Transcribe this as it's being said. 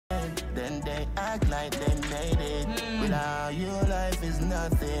then they act like they made it. Without you, life is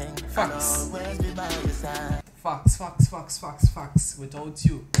nothing. Facts. I'll always be by your side. Facts. Without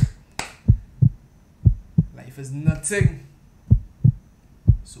you, life is nothing.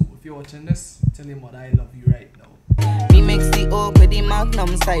 So if you're watching this, tell your mother I love you right now. Me mix the oak with the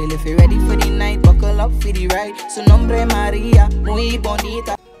magnum style. If you're ready for the night, buckle up for the ride. Su nombre Maria, muy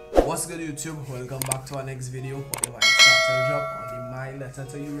bonita. What's good, YouTube? Welcome back to our next video for the Vybz Kartel drop on the My Letter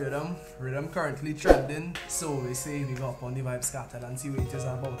to You rhythm currently trending, so we say we go up on the Vybz Kartel and see what it is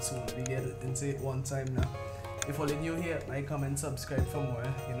about soon. We get it into it one time now. If you're new here, like, comment, subscribe for more.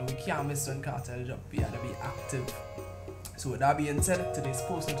 You know, we can't miss one Kartel drop. We have to be active. So with that being said, today's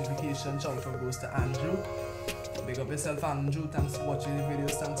post notification shout out goes to Andrew. Big up yourself, Andrew. Thanks for watching the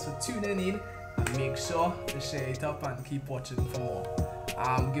videos. Thanks for tuning in. And make sure to share it up and keep watching for more.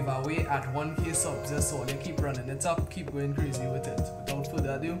 Giveaway at 1K subs, so they keep running it up, keep going crazy with it. Without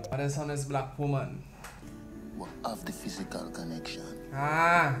further ado, this one is Black Woman. We have the physical connection,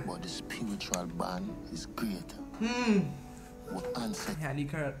 but the spiritual bond is greater. We answer. Yeah,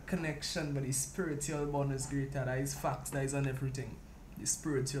 the connection, but the spiritual bond is greater. That is facts, that is on everything. The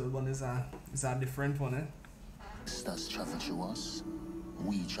spiritual bond is a different one, eh? Stars travel through us,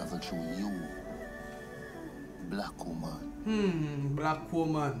 we travel through you. Black woman. Black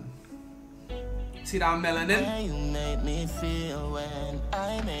woman. See that melanin? Hey, you make me feel when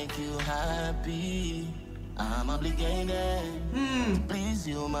I make you happy. I'm obligated to please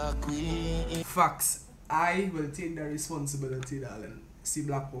you, my queen. Facts. I will take the responsibility, darling. See,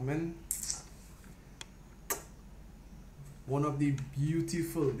 Black Woman, one of the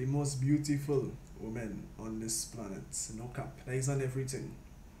most beautiful women on this planet. No cap. That is on everything.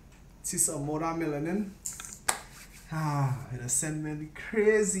 See some more melanin. It'll send me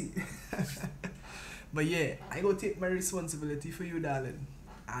crazy. But yeah, I go take my responsibility for you, darling.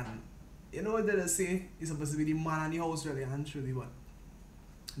 And you know what they say? It's supposed to be the man in the house, really and truly, but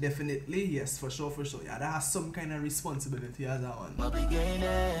definitely, yes, for sure. Yeah, that has some kind of responsibility as that one.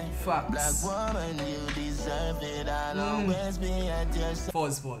 Facts. Black woman, you deserve it. I'll always be at your side.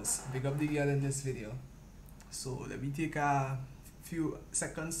 Pause. Big up the girl in this video. So let me take a few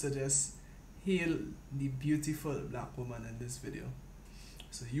seconds to just hail the beautiful black woman in this video.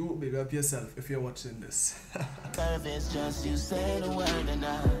 So you big up yourself if you're watching this. It's just you say the word and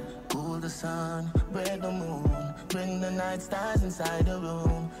I cool the sun, break the moon, bring the night stars inside the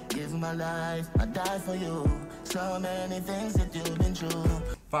room. Give my life, I die for you. So many things that you've been through.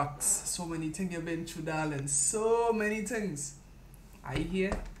 Facts. So many things you've been through, darling. So many things. I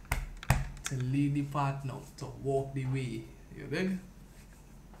here to lead the path now, to walk the way. You dig?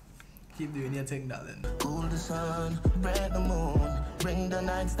 Keep doing your thing, darling. Cool the sun, break the moon, bring the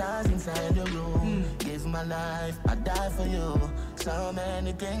night stars inside the room. Give my life, I die for you. So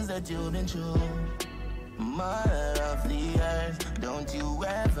many things that you've been through. Mother of the earth, don't you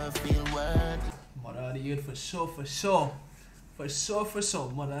ever feel worth? Mother of the earth, for sure.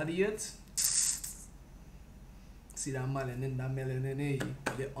 Mother of the earth. See that melanin, eh?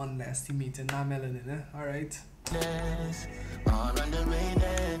 They're underestimating that melanin, eh? Alright. All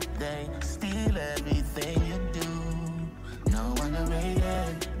underrated, they steal everything you do. No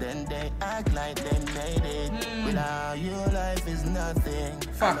underrated, then they act like they made it. Without you, life is nothing.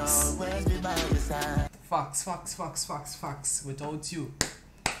 Facts. I'll always be by your side. Facts. Without you,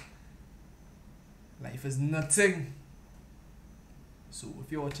 life is nothing. So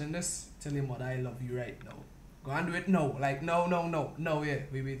if you're watching this, tell your mother I love you right now. Go and do it now. Like no, yeah,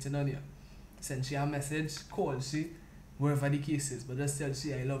 we waiting on you. Send she a message, call she, wherever the case is. But just tell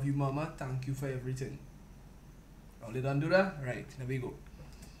she, I love you, mama. Thank you for everything. All you done do that? Right, there we go.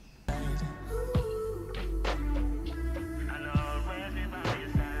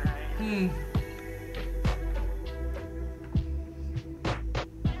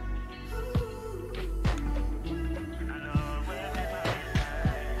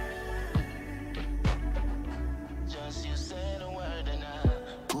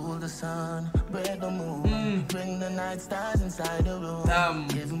 The sun, break the moon, bring the night stars inside the room.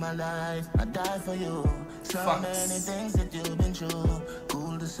 Give my life, I die for you. So many things that you've been through.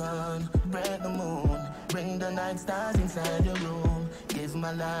 Cool the sun, break the moon, bring the night stars inside the room. Give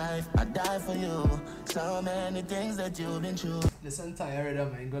my life, I die for you. So many things that you've been through. This entire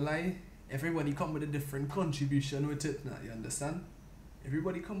rhythm, I ain't gonna lie, everybody come with a different contribution with it now, you understand?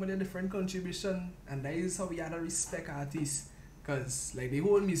 Everybody come with a different contribution, and that is how we gotta respect artists. Cause like the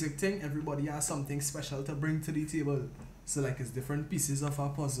whole music thing, everybody has something special to bring to the table. So like it's different pieces of our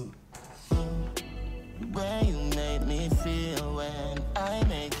puzzle. Where you made me feel when I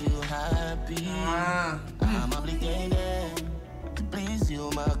make you happy. I'm obligated to please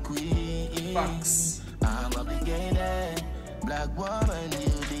you, my queen. Facts. I'm obligated. Black woman,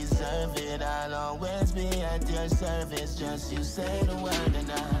 you deserve it. I'll always be at your service. Just you say the word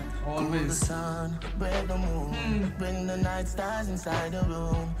and I always. Cool the sun, break the moon, bring the night stars inside the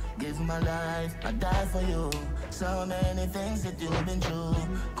room. Give my life, I die for you. So many things that you've been through.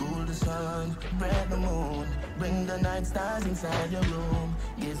 Cool the sun, break the moon, bring the night stars inside your room.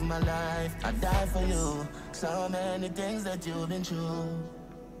 Give my life, I die for you. So many things that you've been through.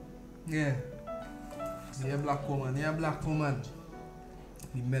 Yeah. Yeah, black woman.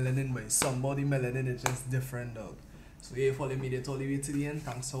 The melanin, boy. Somebody melanin is just different, dog. So yeah, follow me there all the way to the end.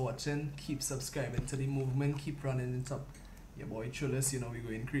 Thanks for watching. Keep subscribing to the movement. Keep running it up. Your boy Trillest, you know, we're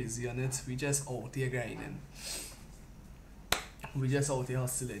going crazy on it. We just out here grinding. We just out here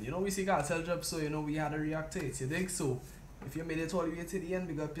hustling. You know, we see Kartel drop, so you know we had to react to it. You dig? So if you made it all the way to the end,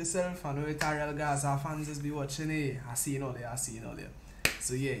 big up yourself. I know it's real guys, our fans just be watching it. I see you all there.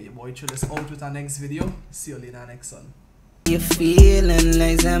 So yeah, your boy Trillest out with our next video. See you later next one. You feeling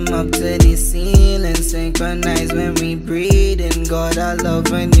like I'm up to the ceiling, synchronized when we breathing. God, I love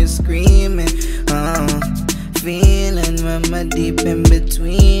when you screaming. Feeling when I'm deep in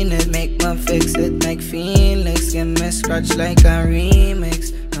between it, make my fix it like Phoenix, get me scratch like a remix.